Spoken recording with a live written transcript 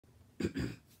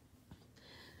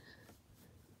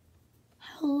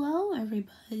Hello,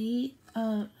 everybody.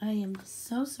 I am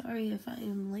so sorry if I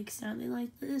am sounding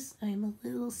like this. I am a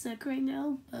little sick right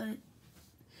now, but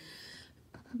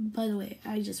by the way,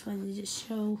 I just wanted to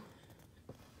show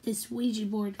this Ouija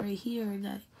board right here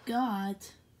that I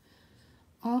got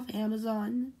off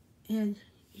Amazon. And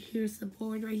here's the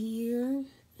board right here,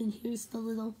 and here's the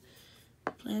little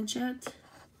planchette.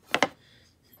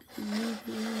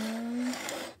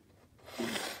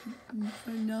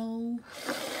 For no,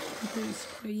 here's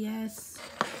for yes.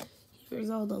 Here's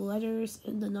all the letters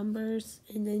and the numbers,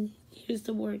 and then here's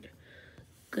the word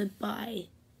goodbye.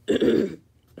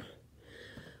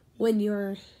 when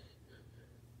you're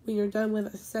done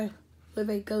with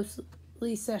a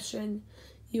ghostly session,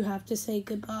 you have to say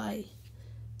goodbye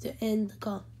to end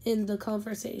the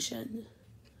conversation.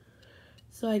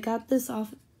 So I got this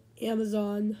off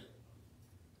Amazon,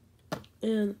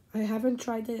 and I haven't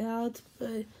tried it out, but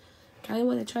I kind of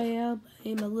want to try it out. But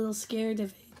I'm a little scared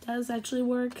if it does actually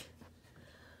work.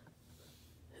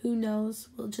 Who knows?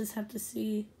 We'll just have to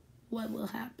see what will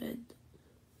happen.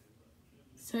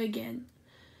 So again,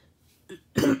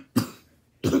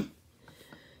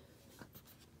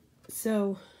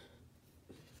 so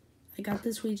I got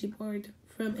this Ouija board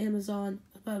from Amazon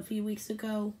about a few weeks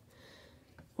ago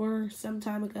or some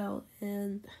time ago,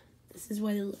 and this is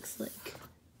what it looks like.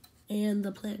 And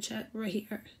the planchette right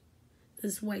here,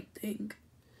 this white thing.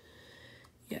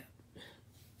 Yeah.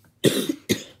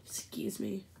 Excuse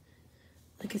me.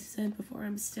 Like I said before, I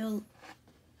am still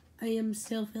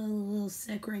feeling a little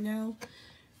sick right now.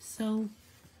 So,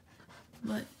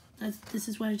 but this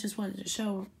is what I just wanted to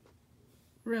show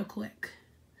real quick.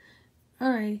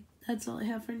 Alright, that's all I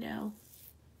have for now.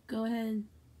 Go ahead and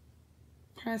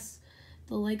press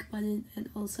the like button and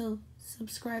also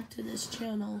subscribe to this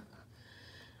channel.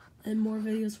 And more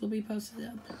videos will be posted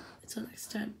up. Until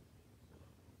next time.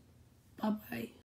 Bye-bye.